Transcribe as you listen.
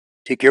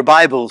Take your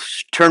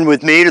Bibles, turn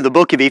with me to the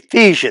book of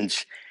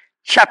Ephesians,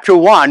 chapter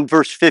 1,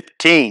 verse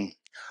 15.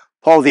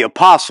 Paul the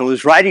Apostle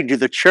is writing to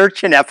the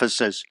church in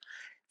Ephesus.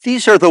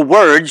 These are the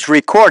words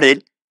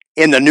recorded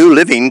in the New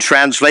Living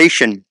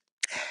Translation.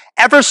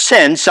 Ever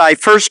since I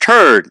first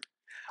heard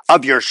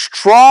of your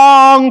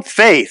strong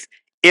faith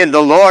in the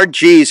Lord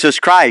Jesus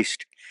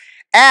Christ,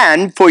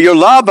 and for your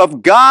love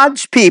of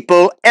God's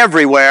people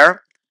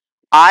everywhere,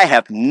 I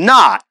have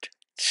not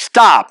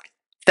stopped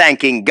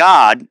thanking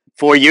God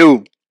for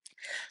you.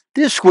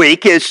 This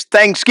week is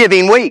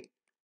Thanksgiving week.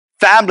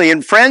 Family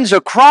and friends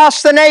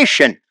across the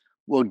nation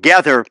will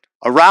gather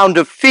around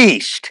a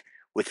feast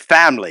with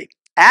family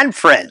and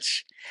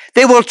friends.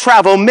 They will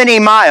travel many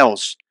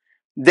miles.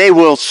 They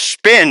will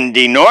spend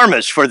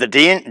enormous for the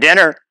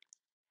dinner.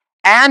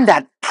 And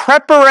that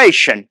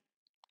preparation,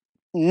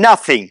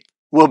 nothing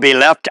will be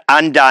left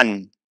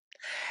undone.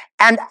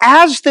 And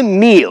as the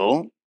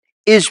meal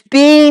is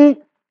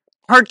being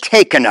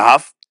partaken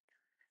of,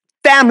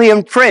 family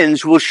and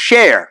friends will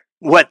share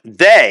what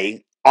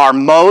they are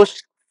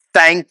most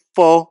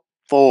thankful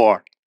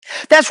for.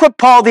 That's what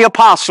Paul the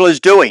Apostle is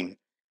doing.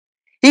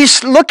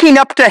 He's looking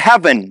up to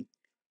heaven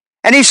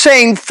and he's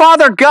saying,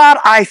 Father God,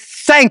 I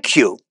thank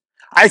you.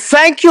 I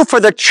thank you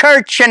for the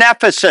church in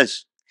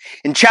Ephesus.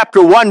 In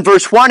chapter 1,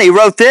 verse 1, he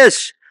wrote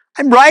this,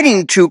 I'm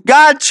writing to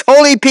God's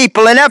holy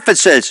people in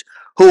Ephesus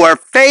who are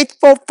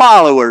faithful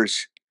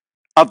followers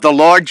of the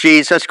Lord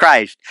Jesus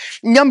Christ.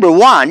 Number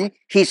one,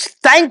 he's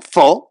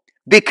thankful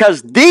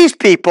because these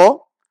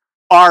people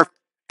are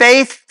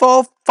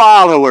faithful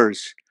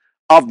followers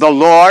of the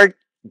Lord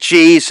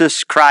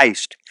Jesus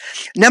Christ.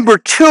 Number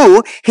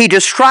two, he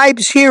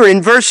describes here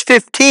in verse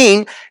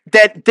 15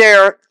 that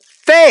their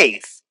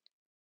faith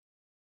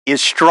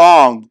is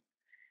strong.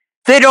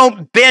 They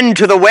don't bend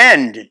to the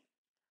wind.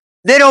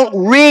 They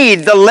don't read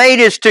the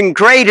latest and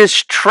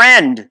greatest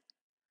trend.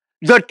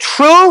 The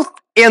truth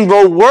in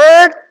the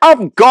Word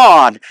of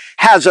God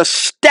has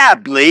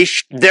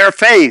established their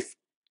faith.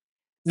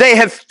 They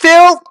have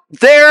filled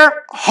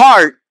their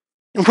heart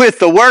with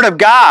the Word of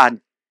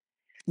God.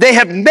 They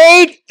have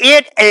made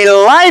it a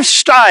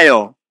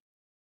lifestyle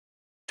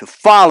to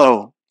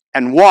follow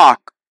and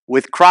walk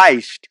with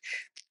Christ,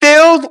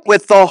 filled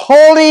with the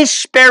Holy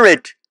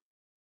Spirit.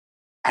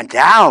 And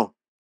now,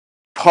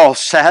 Paul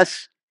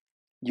says,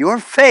 your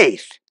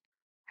faith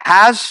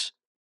has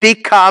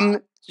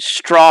become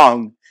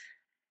strong.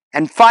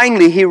 And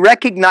finally, he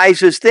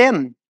recognizes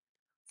them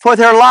for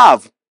their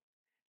love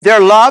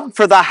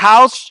for the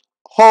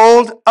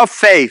household of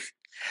faith,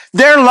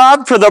 their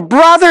love for the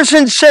brothers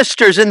and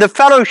sisters in the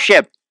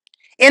fellowship,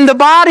 in the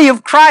body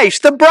of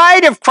Christ, the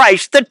bride of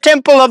Christ, the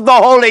temple of the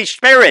Holy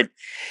Spirit.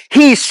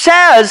 He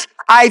says,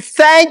 I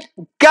thank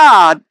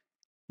God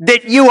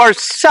that you are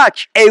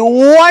such a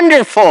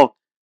wonderful,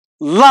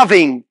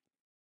 loving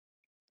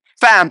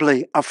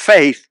family of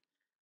faith,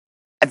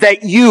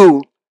 that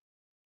you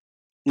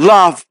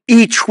love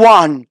each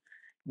one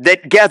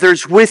that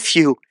gathers with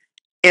you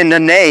in the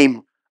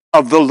name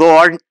of the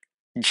Lord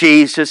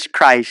Jesus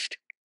Christ.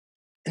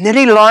 And then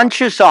he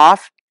launches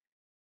off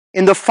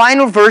in the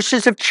final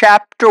verses of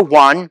chapter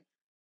 1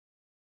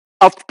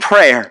 of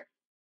prayer.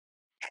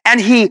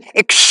 And he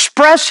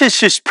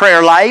expresses his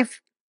prayer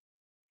life.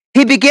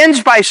 He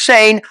begins by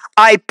saying,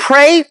 I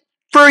pray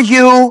for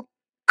you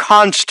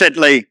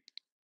constantly.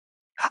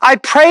 I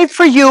pray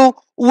for you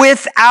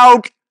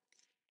without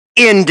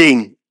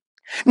ending.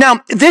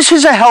 Now, this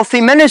is a healthy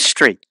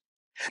ministry.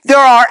 There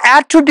are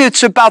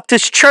attributes about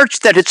this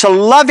church that it's a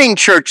loving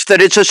church,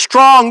 that it's a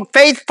strong,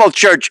 faithful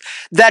church,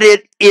 that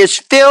it is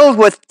filled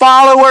with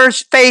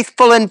followers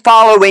faithful in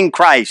following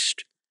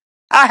Christ.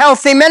 A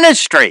healthy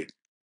ministry.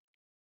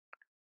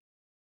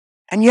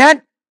 And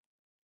yet,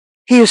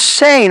 he is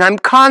saying, I'm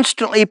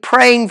constantly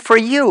praying for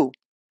you.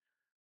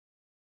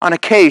 On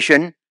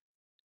occasion,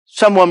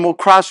 someone will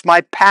cross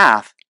my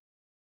path,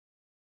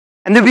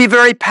 and they'll be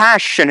very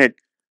passionate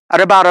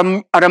about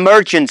an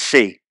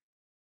emergency.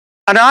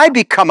 And I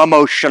become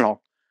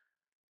emotional.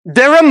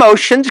 Their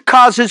emotions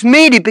causes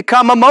me to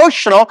become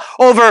emotional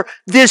over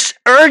this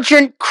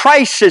urgent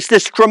crisis,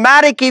 this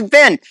dramatic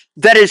event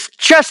that has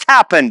just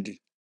happened.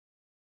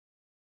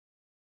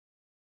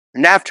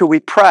 And after we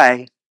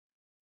pray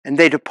and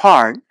they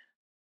depart,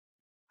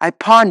 I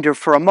ponder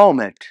for a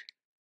moment.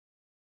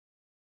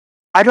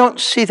 I don't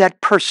see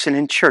that person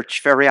in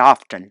church very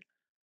often.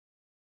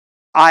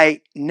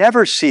 I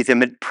never see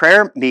them at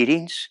prayer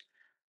meetings.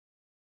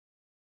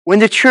 When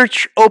the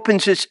church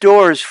opens its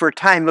doors for a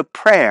time of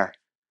prayer,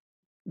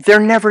 they're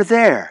never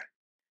there.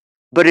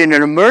 But in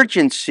an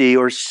emergency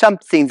or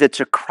something that's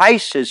a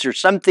crisis or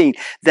something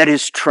that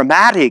is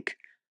traumatic,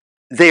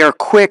 they are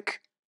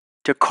quick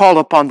to call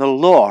upon the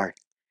Lord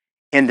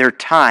in their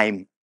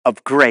time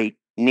of great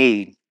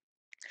need.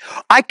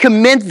 I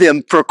commend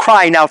them for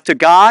crying out to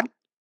God.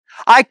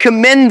 I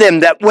commend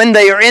them that when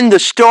they are in the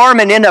storm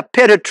and in a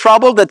pit of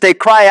trouble, that they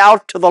cry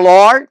out to the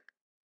Lord.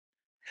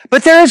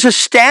 But there is a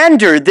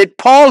standard that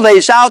Paul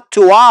lays out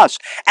to us,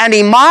 and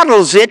he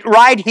models it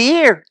right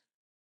here.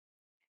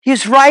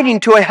 He's writing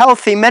to a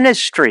healthy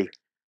ministry.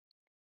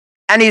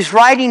 And he's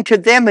writing to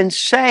them and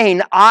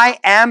saying, I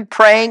am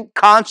praying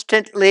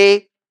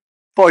constantly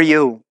for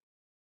you.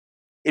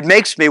 It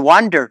makes me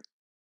wonder,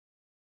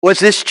 was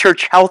this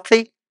church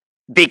healthy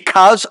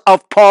because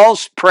of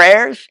Paul's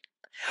prayers?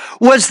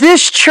 Was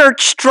this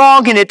church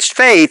strong in its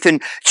faith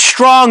and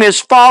strong as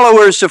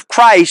followers of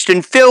Christ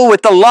and filled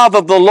with the love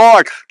of the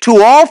Lord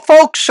to all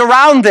folks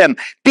around them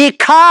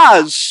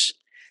because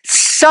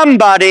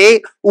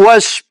somebody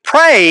was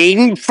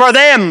praying for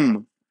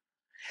them?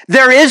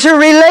 There is a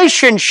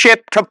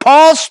relationship to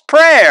Paul's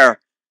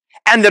prayer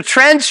and the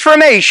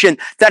transformation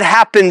that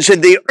happens in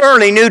the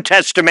early New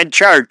Testament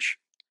church.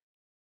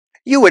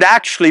 You would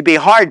actually be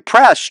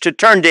hard-pressed to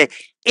turn to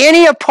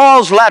any of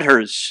Paul's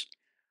letters,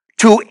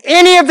 to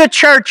any of the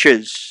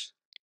churches,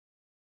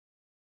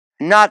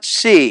 and not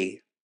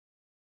see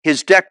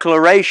his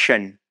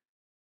declaration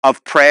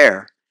of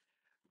prayer.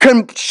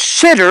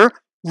 Consider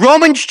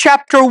Romans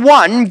chapter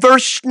 1,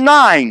 verse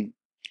 9.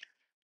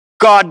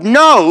 God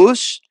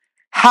knows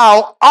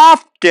how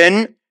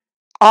often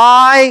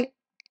I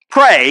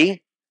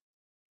pray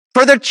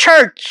for the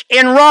church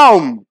in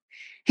Rome.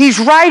 He's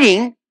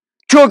writing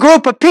to a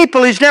group of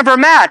people he's never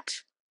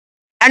met.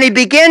 And he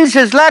begins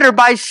his letter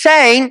by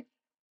saying,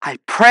 I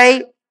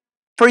pray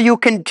for you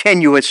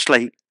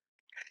continuously.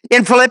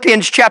 In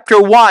Philippians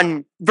chapter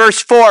 1,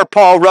 verse 4,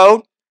 Paul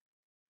wrote,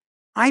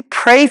 I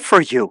pray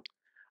for you.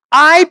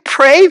 I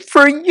pray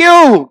for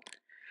you.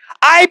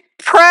 I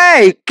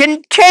pray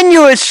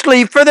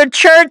continuously for the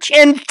church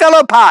in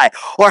Philippi.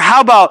 Or how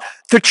about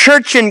the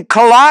church in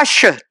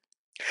Colossia?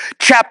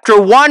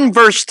 Chapter 1,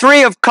 verse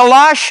 3 of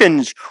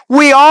Colossians,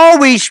 we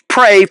always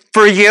pray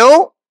for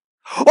you.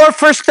 Or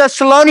 1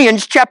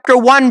 Thessalonians chapter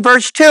 1,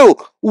 verse 2,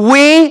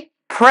 we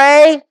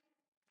pray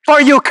for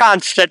you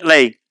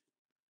constantly.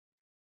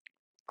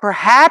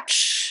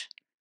 Perhaps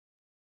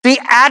the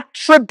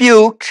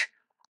attribute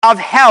of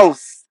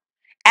health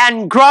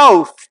and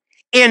growth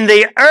in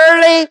the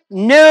early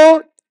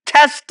New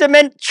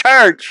Testament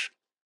church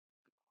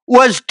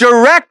was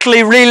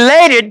directly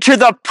related to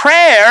the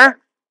prayer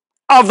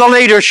of the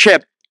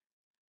leadership,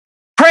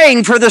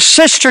 praying for the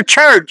sister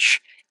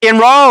church in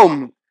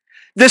Rome,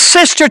 the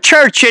sister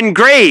church in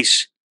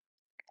Greece,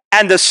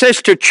 and the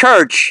sister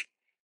church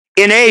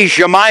in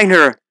Asia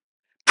Minor,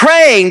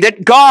 praying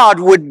that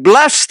God would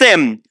bless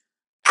them,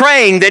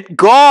 praying that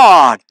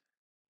God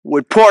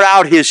would pour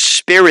out his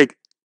Spirit.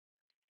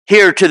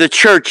 Here to the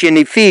church in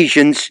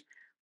Ephesians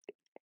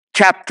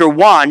chapter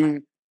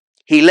 1,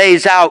 he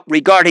lays out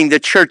regarding the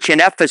church in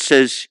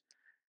Ephesus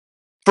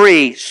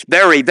 3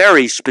 very,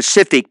 very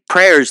specific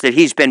prayers that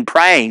he's been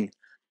praying.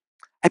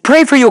 I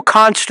pray for you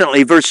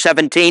constantly, verse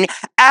 17,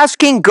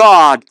 asking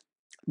God,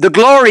 the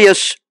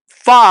glorious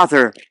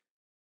Father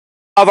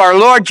of our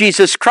Lord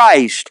Jesus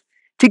Christ,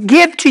 to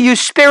give to you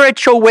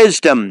spiritual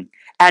wisdom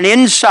and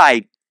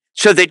insight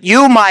so that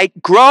you might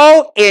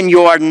grow in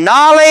your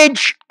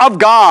knowledge of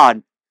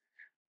God.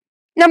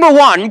 Number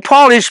one,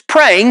 Paul is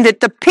praying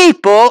that the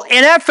people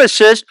in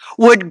Ephesus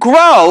would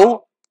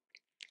grow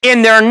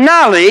in their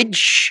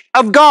knowledge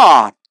of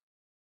God.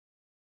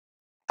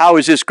 How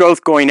is this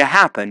growth going to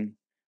happen?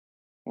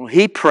 Well,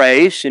 he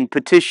prays and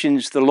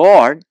petitions the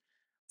Lord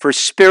for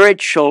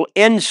spiritual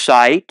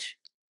insight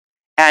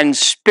and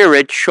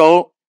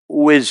spiritual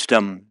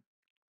wisdom.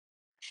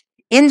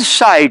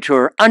 Insight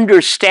or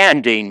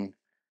understanding,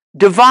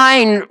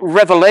 divine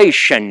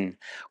revelation,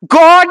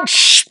 God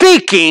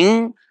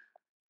speaking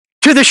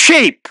to the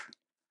sheep,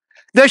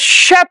 the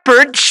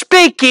shepherd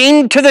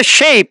speaking to the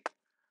sheep,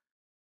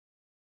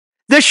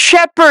 the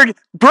shepherd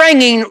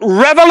bringing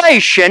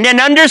revelation and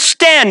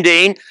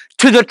understanding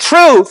to the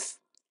truth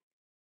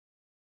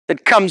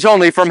that comes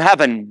only from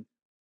heaven.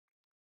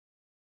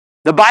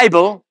 The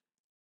Bible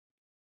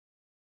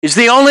is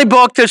the only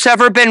book that's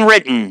ever been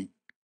written.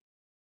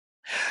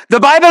 The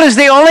Bible is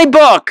the only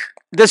book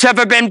that's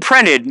ever been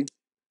printed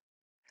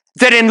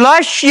that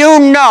unless you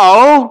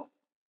know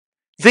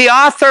the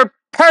author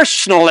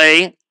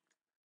personally,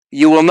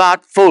 you will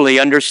not fully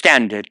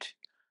understand it.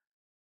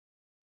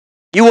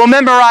 You will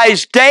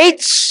memorize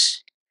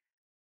dates.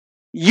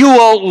 You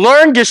will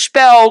learn to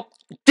spell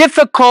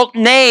difficult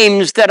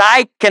names that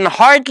I can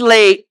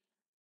hardly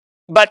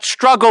but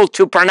struggle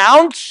to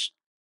pronounce.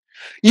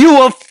 You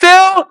will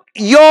fill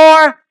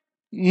your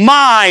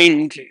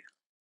mind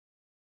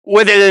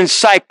with an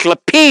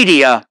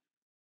encyclopedia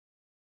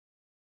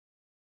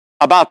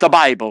about the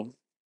Bible,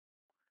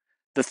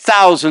 the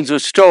thousands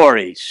of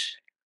stories,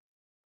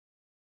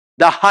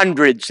 the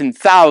hundreds and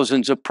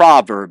thousands of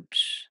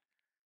proverbs,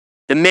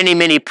 the many,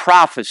 many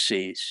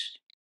prophecies.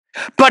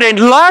 But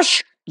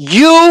unless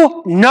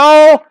you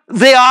know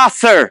the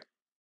author,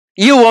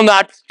 you will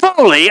not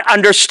fully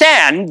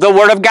understand the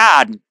Word of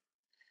God.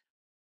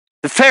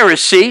 The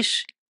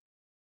Pharisees,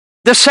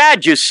 the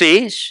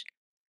Sadducees,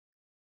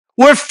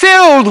 were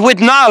filled with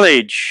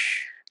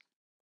knowledge,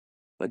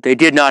 but they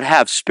did not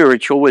have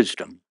spiritual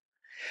wisdom.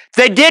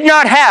 They did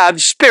not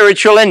have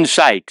spiritual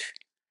insight.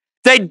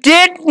 They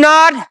did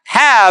not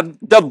have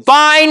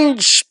divine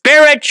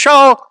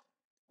spiritual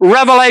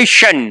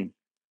revelation.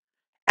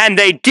 and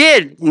they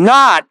did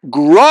not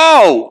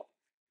grow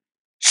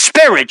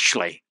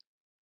spiritually.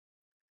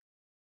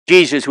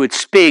 Jesus would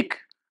speak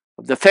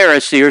of the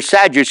Pharisee or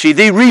Sadducee,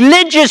 the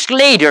religious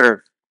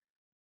leader,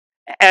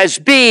 as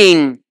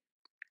being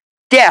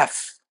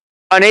deaf,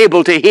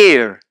 unable to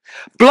hear,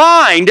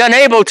 blind,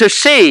 unable to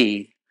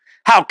see.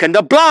 How can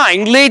the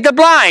blind lead the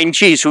blind?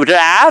 Jesus would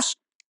ask.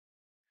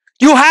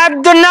 You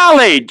have the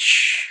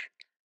knowledge,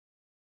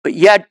 but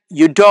yet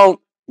you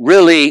don't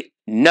really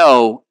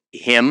know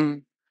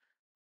him.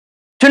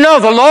 To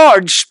know the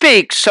Lord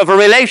speaks of a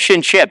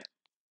relationship.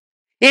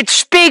 It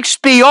speaks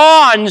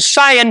beyond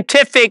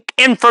scientific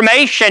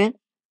information.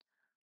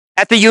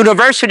 At the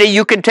university,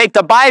 you can take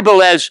the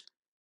Bible as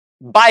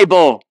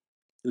Bible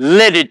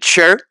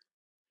literature.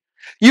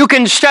 You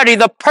can study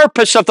the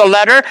purpose of the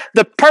letter,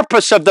 the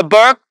purpose of the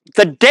book,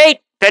 the date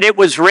that it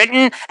was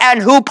written,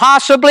 and who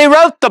possibly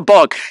wrote the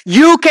book.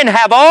 You can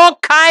have all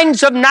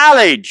kinds of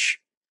knowledge,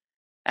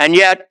 and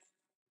yet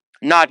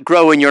not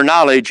grow in your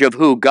knowledge of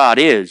who God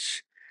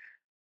is.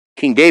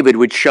 King David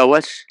would show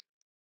us.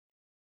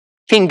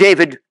 King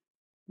David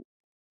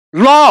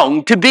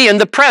longed to be in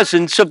the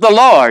presence of the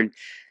Lord.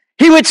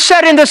 He would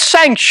sit in the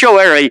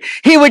sanctuary.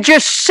 He would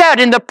just sit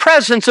in the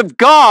presence of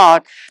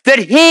God that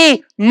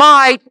he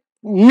might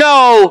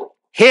know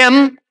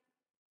him.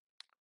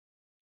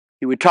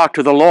 He would talk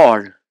to the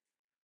Lord,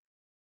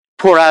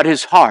 pour out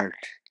his heart.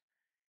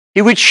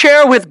 He would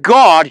share with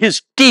God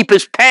his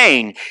deepest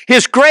pain,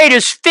 his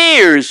greatest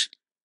fears,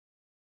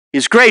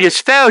 his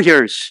greatest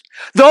failures,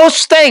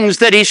 those things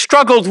that he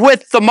struggled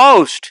with the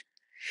most.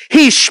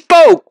 He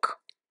spoke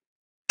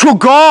to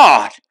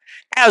God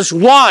as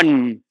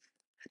one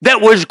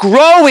that was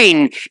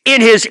growing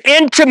in his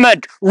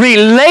intimate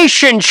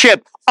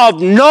relationship of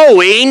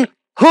knowing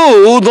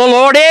who the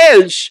Lord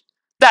is.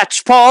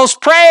 That's Paul's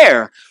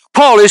prayer.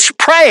 Paul is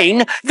praying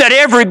that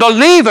every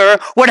believer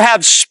would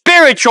have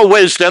spiritual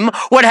wisdom,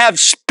 would have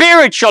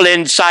spiritual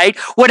insight,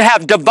 would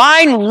have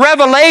divine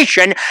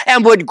revelation,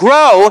 and would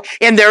grow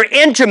in their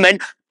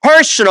intimate,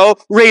 personal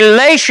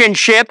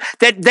relationship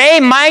that they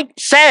might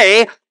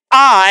say,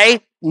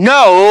 I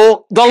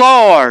know the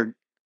Lord.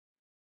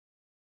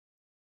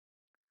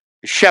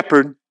 The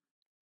shepherd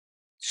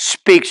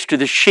speaks to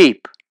the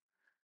sheep,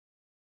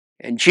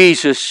 and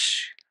Jesus,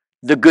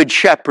 the good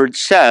shepherd,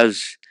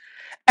 says,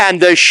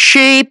 and the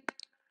sheep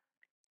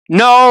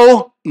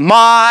know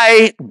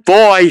my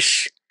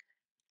voice,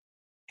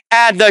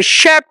 and the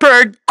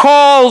shepherd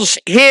calls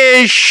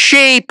his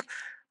sheep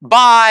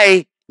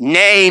by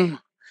name.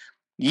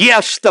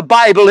 Yes, the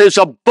Bible is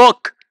a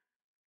book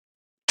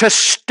to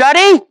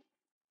study,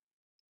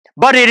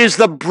 but it is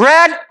the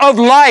bread of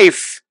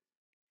life.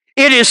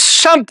 It is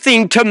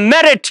something to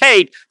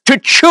meditate, to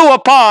chew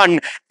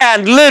upon,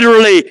 and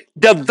literally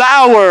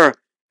devour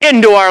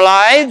into our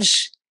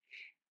lives.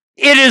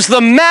 It is the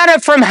manna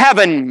from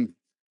heaven.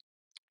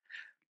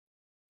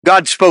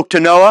 God spoke to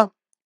Noah.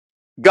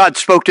 God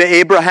spoke to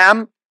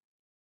Abraham.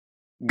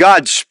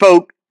 God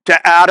spoke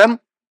to Adam.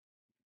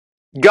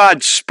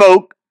 God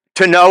spoke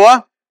to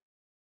Noah.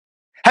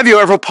 Have you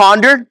ever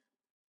pondered?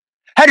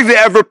 Have you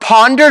ever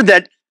pondered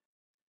that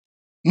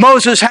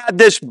Moses had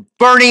this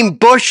burning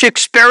bush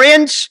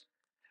experience?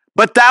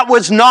 But that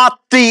was not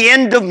the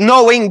end of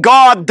knowing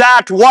God.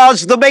 That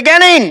was the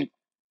beginning.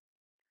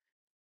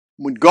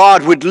 When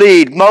God would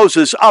lead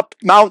Moses up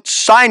Mount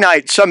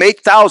Sinai, some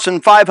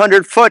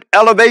 8,500 foot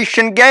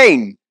elevation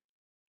gain,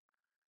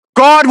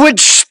 God would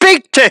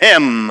speak to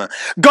him.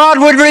 God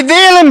would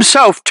reveal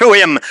himself to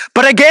him.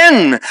 But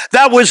again,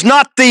 that was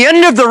not the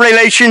end of the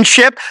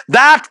relationship.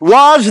 That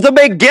was the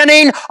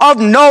beginning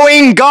of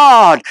knowing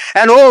God.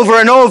 And over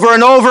and over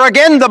and over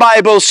again, the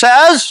Bible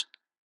says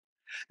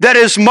that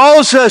as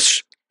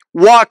Moses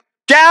walked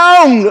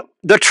down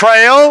the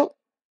trail,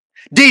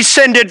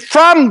 descended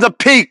from the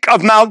peak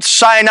of Mount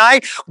Sinai,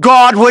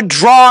 God would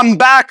draw him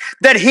back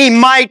that he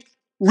might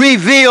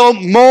reveal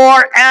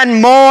more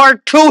and more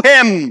to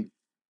him.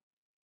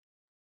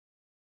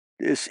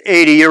 This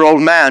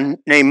 80-year-old man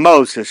named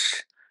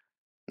Moses,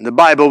 the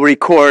Bible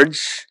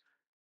records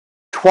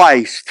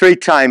twice, 3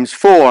 times,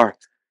 4,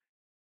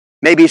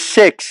 maybe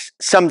 6,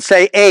 some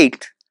say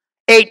 8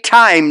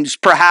 times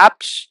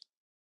perhaps.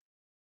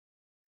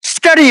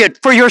 Study it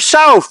for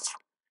yourself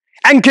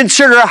and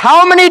consider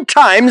how many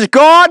times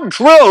God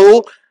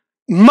drew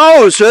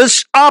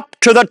Moses up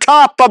to the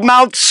top of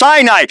Mount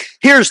Sinai.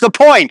 Here's the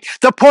point.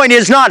 The point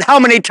is not how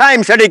many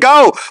times did he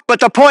go, but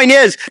the point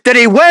is that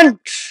he went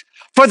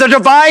for the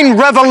divine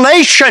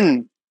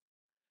revelation.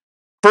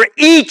 For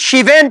each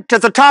event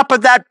at the top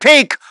of that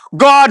peak,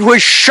 God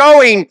was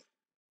showing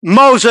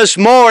Moses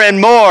more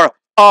and more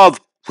of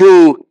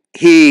who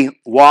he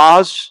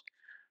was.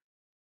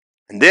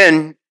 And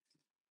then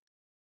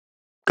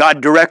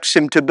God directs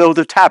him to build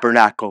a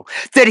tabernacle,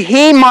 that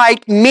he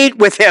might meet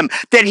with him,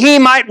 that he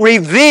might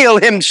reveal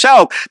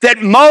himself,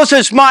 that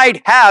Moses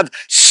might have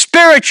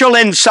spiritual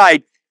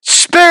insight,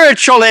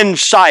 spiritual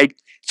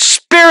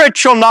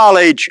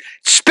knowledge,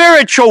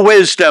 spiritual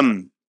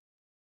wisdom,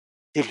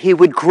 that he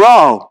would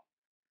grow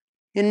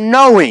in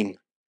knowing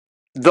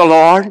the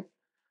Lord.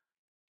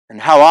 And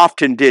how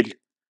often did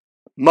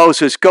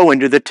Moses go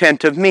into the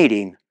tent of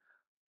meeting?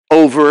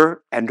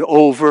 Over and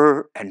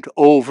over and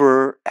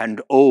over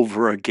and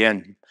over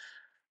again.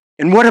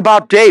 And what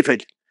about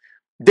David?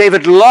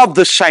 David loved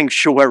the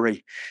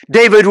sanctuary.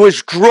 David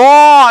was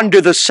drawn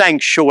to the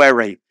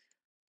sanctuary.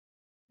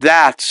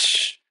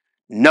 That's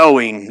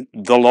knowing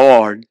the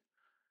Lord.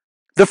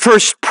 The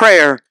first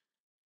prayer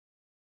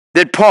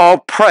that Paul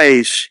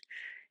prays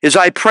is,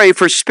 I pray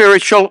for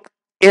spiritual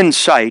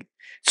insight,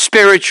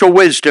 spiritual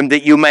wisdom,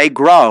 that you may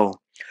grow.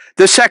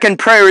 The second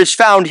prayer is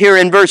found here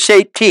in verse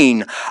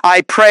 18.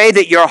 I pray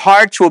that your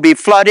hearts will be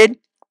flooded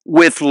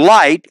with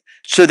light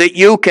so that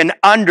you can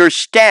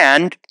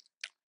understand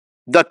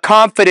the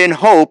confident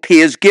hope he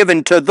has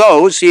given to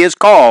those he has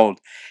called,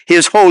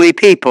 his holy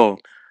people,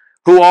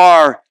 who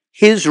are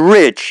his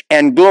rich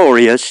and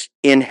glorious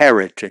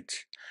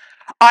inheritance.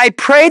 I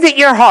pray that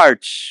your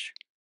hearts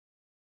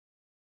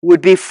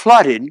would be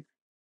flooded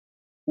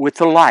with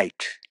the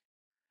light.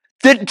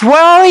 That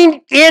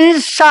dwelling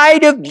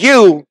inside of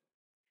you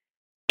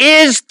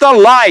is the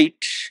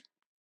light,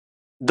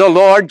 the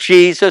Lord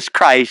Jesus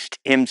Christ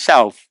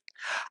himself.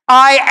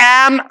 I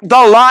am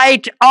the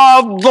light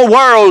of the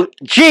world,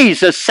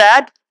 Jesus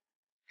said,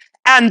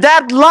 and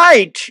that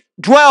light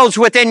dwells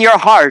within your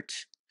heart.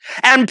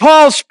 And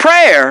Paul's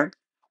prayer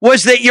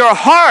was that your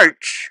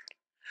heart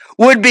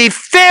would be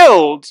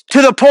filled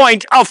to the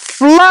point of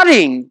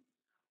flooding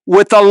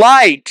with the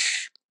light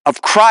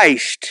of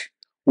Christ,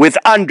 with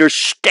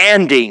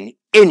understanding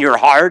in your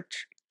heart.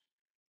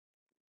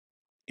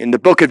 In the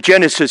book of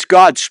Genesis,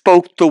 God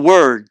spoke the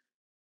word,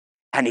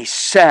 and he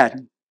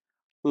said,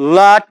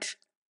 let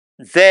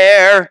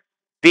there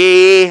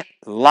be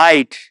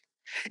light.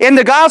 In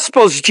the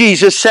Gospels,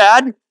 Jesus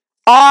said,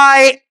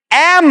 I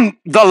am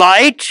the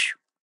light.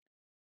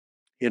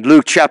 In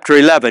Luke chapter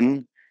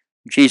 11,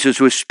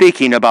 Jesus was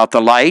speaking about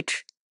the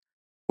light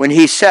when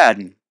he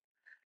said,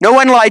 no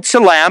one lights a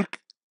lamp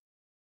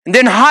and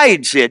then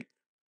hides it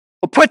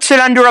or puts it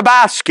under a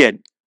basket.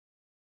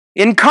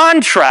 In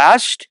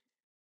contrast,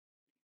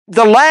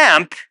 the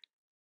lamp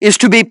is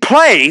to be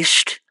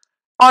placed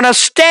on a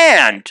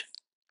stand,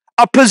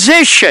 a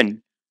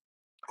position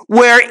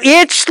where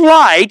its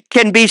light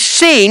can be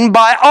seen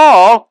by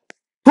all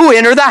who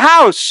enter the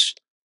house.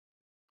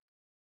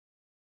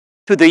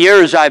 Through the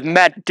years, I've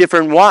met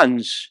different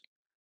ones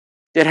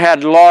that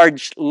had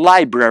large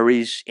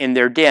libraries in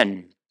their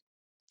den.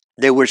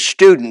 They were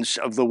students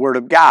of the Word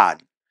of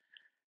God.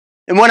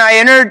 And when I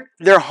entered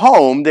their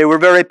home, they were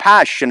very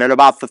passionate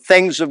about the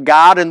things of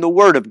God and the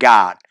Word of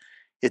God.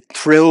 It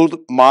thrilled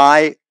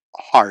my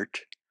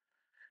heart.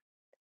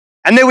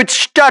 And they would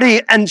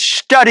study and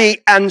study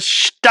and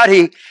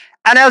study.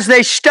 And as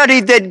they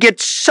studied, they'd get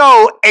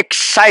so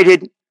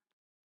excited.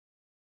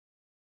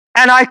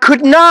 And I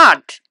could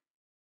not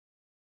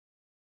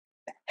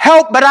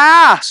help but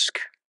ask,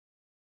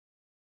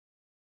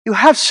 you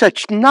have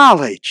such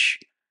knowledge.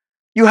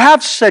 You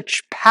have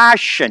such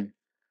passion.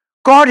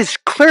 God has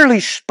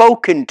clearly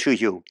spoken to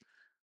you.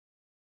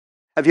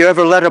 Have you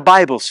ever led a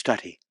Bible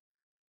study?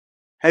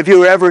 Have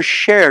you ever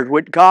shared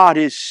what God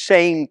is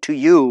saying to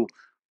you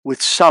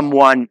with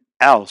someone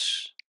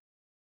else?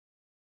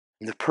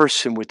 And the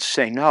person would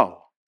say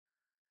no.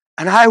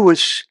 And I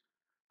was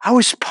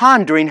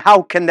pondering,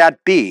 how can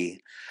that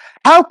be?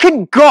 How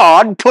can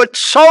God put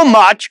so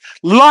much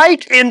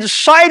light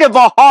inside of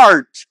a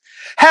heart,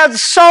 have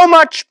so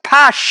much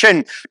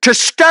passion to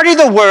study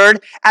the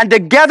Word and to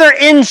gather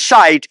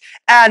insight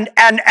and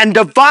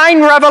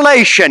divine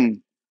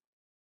revelation,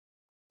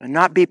 and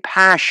not be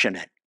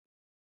passionate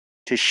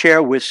to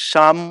share with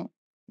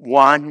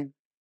someone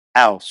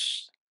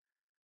else?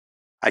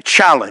 I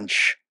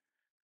challenge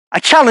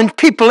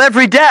people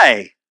every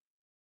day.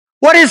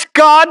 What is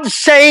God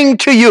saying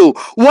to you?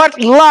 What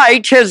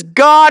light has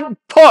God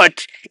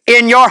put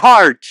in your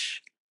heart?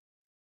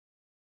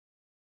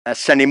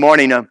 Last Sunday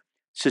morning, a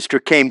sister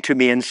came to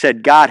me and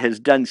said, God has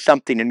done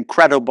something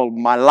incredible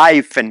in my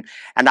life, and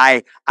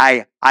I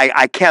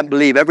can't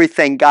believe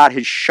everything God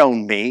has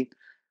shown me.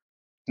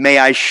 May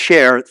I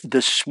share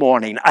this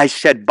morning? I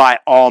said, by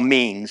all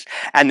means.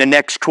 And the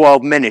next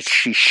 12 minutes,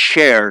 she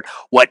shared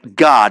what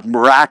God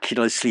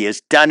miraculously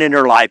has done in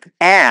her life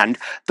and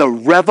the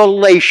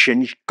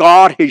revelation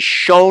God has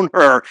shown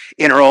her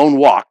in her own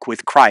walk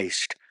with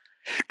Christ.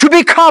 To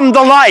become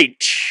the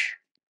light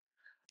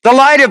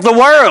of the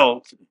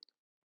world.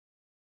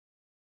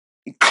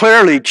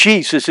 Clearly,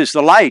 Jesus is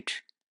the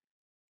light.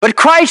 But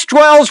Christ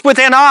dwells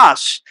within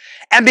us.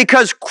 And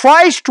because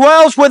Christ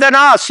dwells within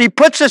us, he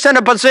puts us in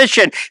a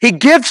position. He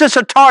gives us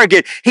a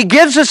target. He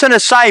gives us an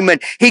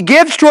assignment. He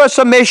gives to us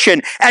a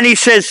mission. And he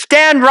says,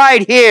 stand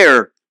right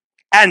here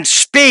and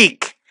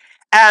speak.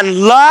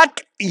 And let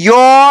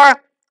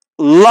your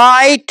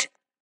light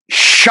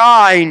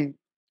shine.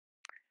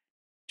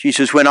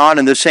 Jesus went on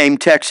in the same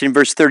text in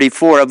verse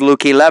 34 of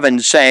Luke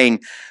 11,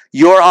 saying,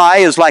 your eye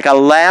is like a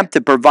lamp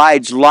that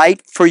provides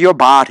light for your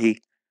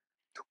body.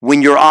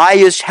 When your eye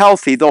is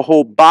healthy, the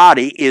whole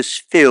body is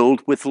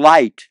filled with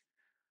light.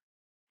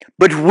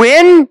 But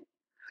when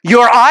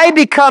your eye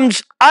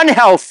becomes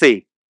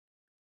unhealthy,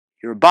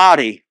 your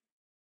body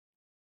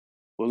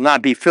will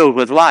not be filled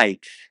with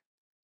light.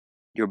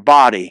 Your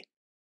body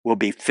will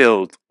be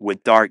filled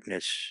with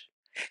darkness.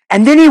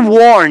 And then he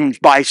warns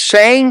by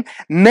saying,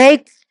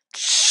 make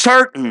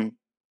certain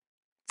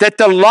that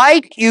the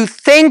light you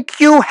think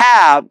you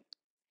have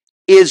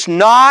is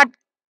not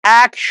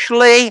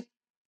actually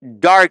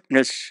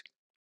darkness.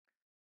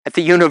 At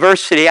the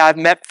university, I've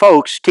met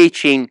folks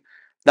teaching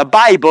the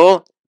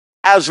Bible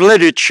as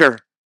literature.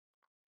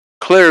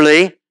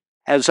 Clearly,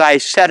 as I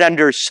sat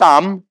under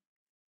some,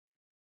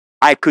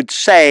 I could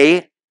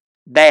say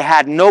they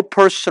had no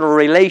personal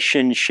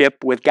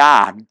relationship with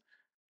God.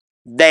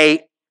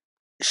 They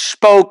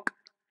spoke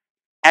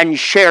and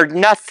shared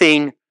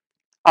nothing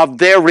of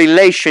their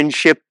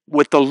relationship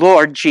with the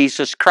Lord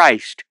Jesus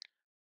Christ.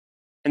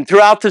 And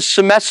throughout the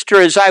semester,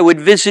 as I would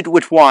visit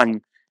with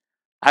one,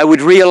 I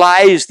would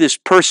realize this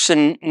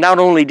person not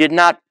only did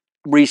not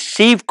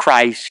receive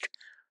Christ,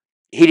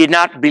 he did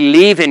not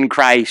believe in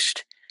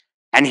Christ.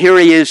 And here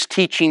he is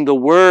teaching the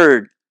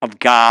Word of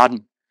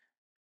God,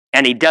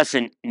 and he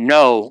doesn't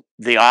know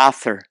the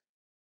author.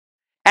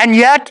 And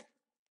yet,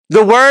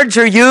 the words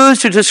are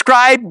used to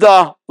describe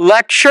the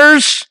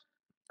lectures,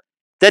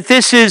 that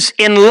this is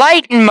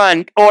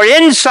enlightenment or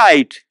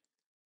insight,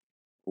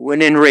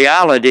 when in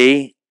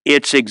reality,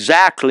 it's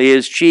exactly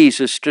as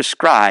Jesus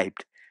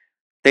described.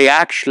 They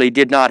actually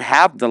did not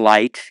have the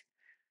light.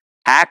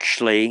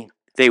 Actually,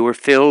 they were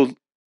filled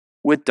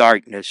with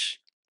darkness.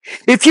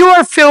 If you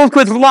are filled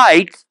with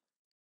light,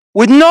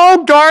 with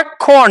no dark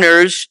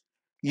corners,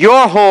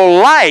 your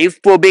whole life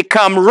will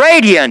become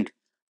radiant,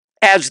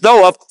 as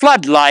though a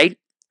floodlight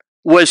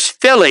was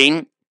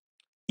filling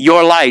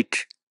your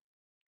light.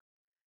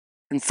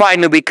 And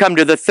finally, we come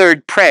to the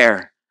third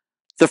prayer.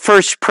 The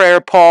first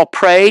prayer Paul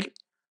prayed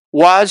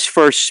was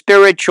for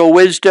spiritual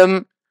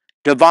wisdom,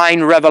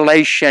 divine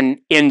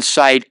revelation,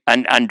 insight,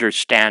 and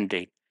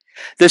understanding.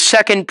 The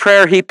second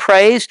prayer he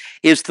prays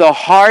is the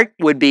heart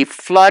would be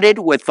flooded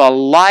with the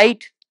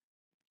light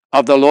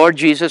of the Lord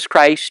Jesus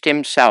Christ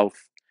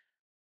himself.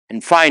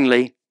 And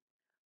finally,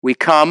 we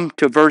come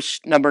to verse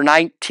number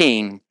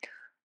 19,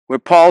 where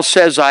Paul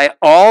says, I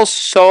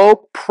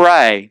also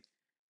pray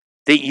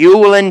that you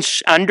will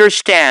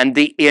understand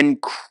the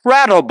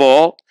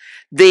incredible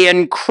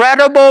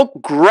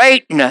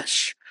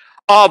greatness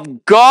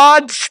of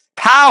God's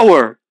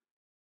power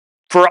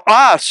for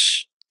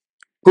us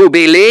who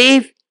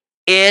believe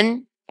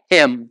in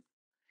him.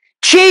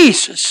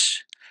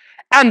 Jesus,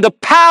 and the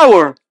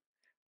power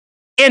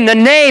in the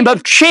name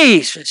of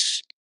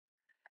Jesus,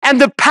 and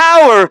the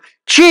power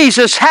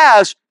Jesus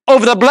has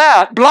over the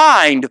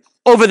blind,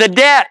 over the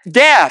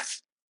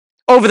deaf,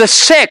 over the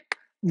sick,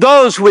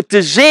 those with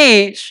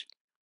disease.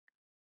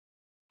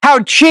 How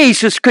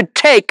Jesus could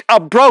take a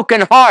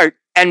broken heart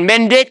and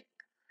mend it.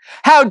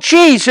 How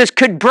Jesus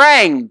could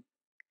bring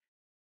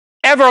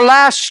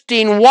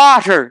everlasting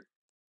water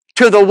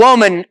to the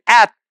woman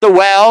at the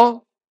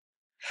well.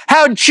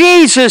 How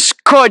Jesus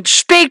could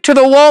speak to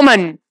the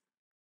woman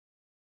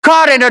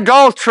caught in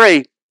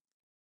adultery,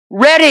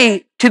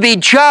 ready to be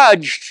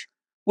judged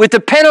with the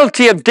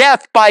penalty of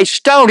death by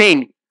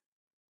stoning,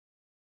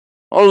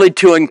 only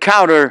to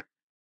encounter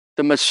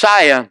the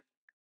Messiah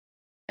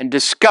and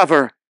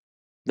discover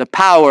the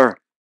power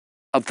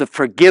of the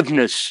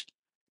forgiveness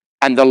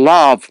and the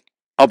love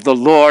of the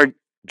Lord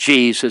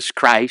Jesus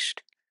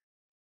Christ.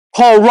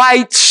 Paul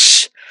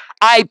writes,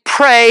 I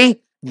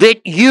pray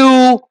that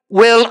you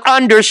will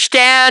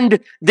understand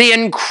the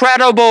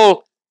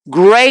incredible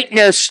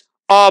greatness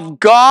of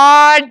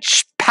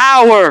God's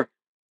power.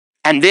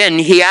 And then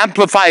he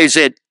amplifies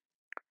it.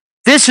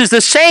 This is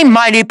the same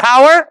mighty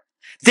power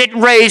that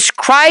raised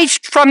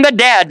Christ from the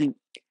dead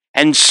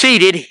and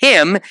seated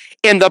him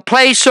in the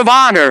place of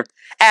honor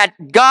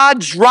at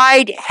God's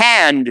right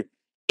hand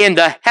in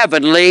the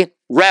heavenly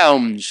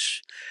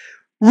realms.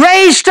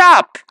 Raised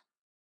up,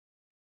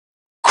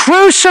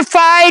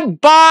 crucified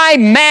by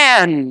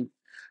man,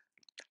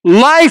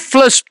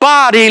 lifeless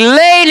body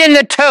laid in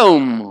the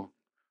tomb.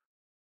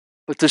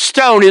 But the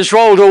stone is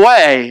rolled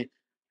away,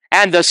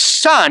 and the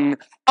Son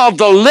of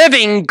the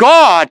living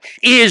God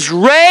is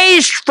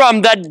raised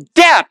from the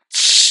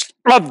depths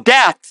of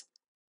death.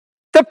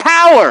 The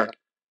power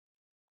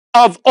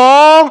of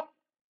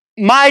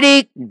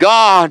Almighty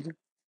God.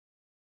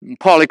 And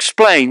Paul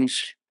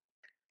explains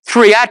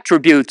three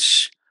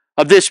attributes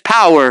of this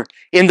power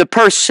in the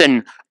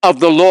person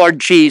of the Lord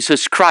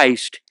Jesus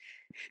Christ.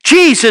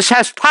 Jesus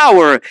has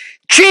power.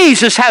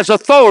 Jesus has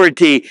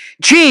authority.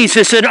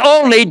 Jesus and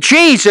only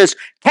Jesus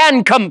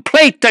can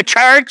complete the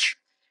church.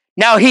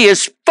 Now he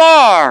is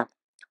far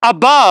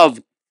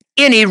above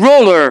any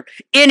ruler,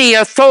 any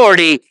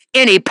authority,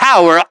 any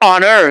power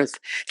on earth.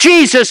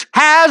 Jesus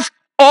has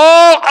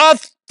all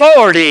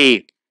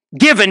authority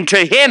given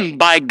to him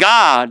by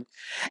God.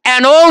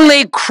 And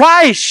only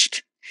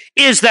Christ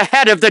is the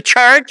head of the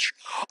church.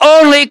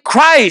 Only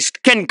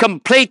Christ can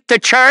complete the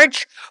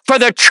church, for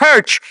the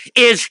church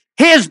is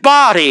his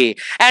body,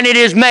 and it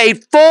is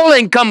made full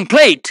and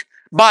complete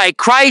by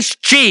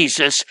Christ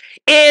Jesus.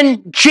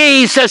 In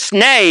Jesus'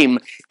 name,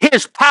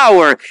 His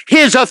power,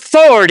 His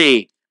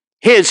authority,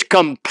 His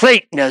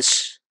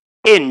completeness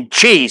in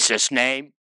Jesus' name.